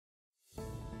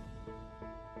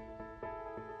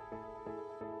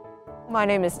My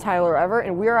name is Tyler Evert,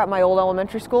 and we are at my old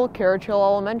elementary school, Carriage Hill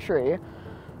Elementary.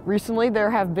 Recently,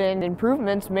 there have been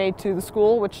improvements made to the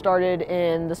school, which started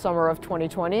in the summer of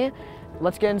 2020.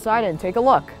 Let's get inside and take a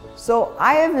look. So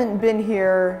I haven't been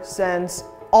here since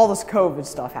all this COVID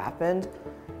stuff happened.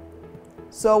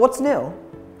 So what's new?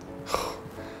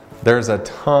 There's a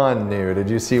ton new. Did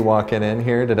you see walking in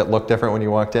here? Did it look different when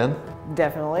you walked in?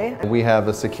 Definitely. We have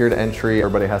a secured entry.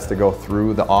 Everybody has to go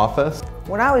through the office.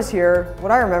 When I was here,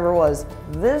 what I remember was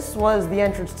this was the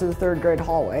entrance to the third grade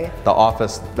hallway. The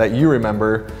office that you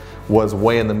remember was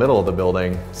way in the middle of the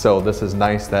building. So this is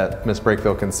nice that Miss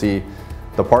Brakeville can see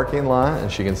the parking lot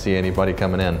and she can see anybody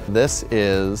coming in. This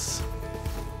is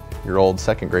your old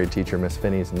second grade teacher, Miss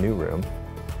Finney's new room.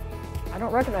 I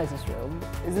don't recognize this room.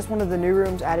 Is this one of the new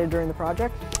rooms added during the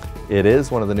project? It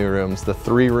is one of the new rooms. The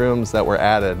 3 rooms that were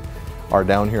added are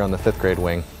down here on the 5th grade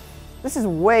wing. This is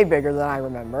way bigger than I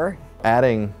remember.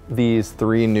 Adding these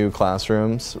 3 new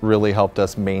classrooms really helped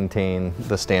us maintain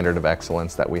the standard of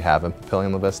excellence that we have in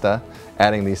Papillion La Vista.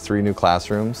 Adding these 3 new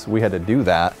classrooms, we had to do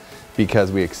that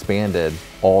because we expanded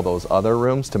all those other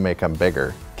rooms to make them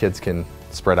bigger. Kids can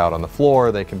spread out on the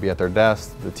floor, they can be at their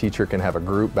desks, the teacher can have a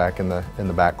group back in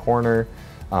the back corner.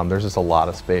 There's just a lot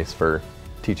of space for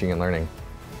teaching and learning.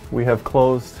 We have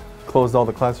closed all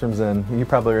the classrooms in. You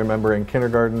probably remember in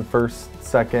kindergarten, 1st,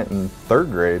 2nd, and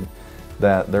 3rd grade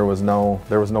that there was no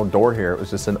door here. It was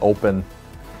just an open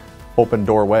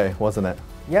doorway, wasn't it?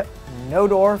 Yep, no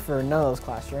door for none of those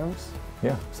classrooms.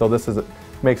 Yeah, so this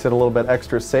makes it a little bit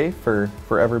extra safe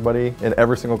for everybody, and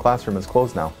every single classroom is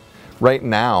closed now. Right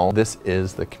now, this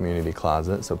is the community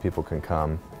closet, so people can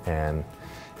come and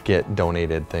get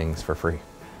donated things for free.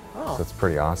 Oh. So it's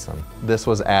pretty awesome. This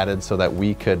was added so that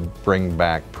we could bring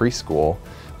back preschool.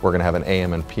 We're gonna have an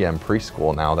AM and PM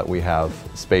preschool now that we have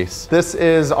space. This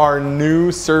is our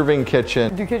new serving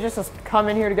kitchen. Do kids just come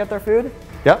in here to get their food?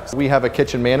 Yep, we have a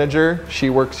kitchen manager. She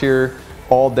works here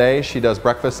all day. She does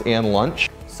breakfast and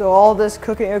lunch. So all this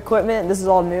cooking equipment, this is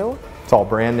all new? It's all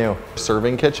brand new.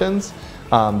 Serving kitchens,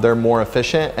 they're more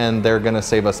efficient and they're gonna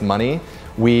save us money.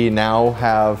 We now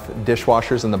have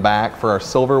dishwashers in the back for our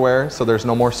silverware, so there's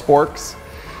no more sporks.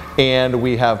 And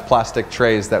we have plastic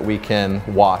trays that we can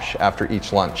wash after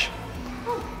each lunch.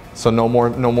 So no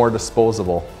more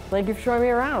disposable. Thank you for showing me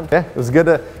around. Yeah, it was good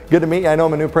to meet you. I know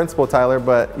I'm a new principal, Tyler,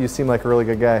 but you seem like a really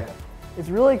good guy. It's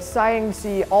really exciting to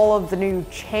see all of the new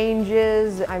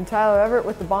changes. I'm Tyler Evert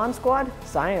with the Bond Squad,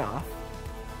 signing off.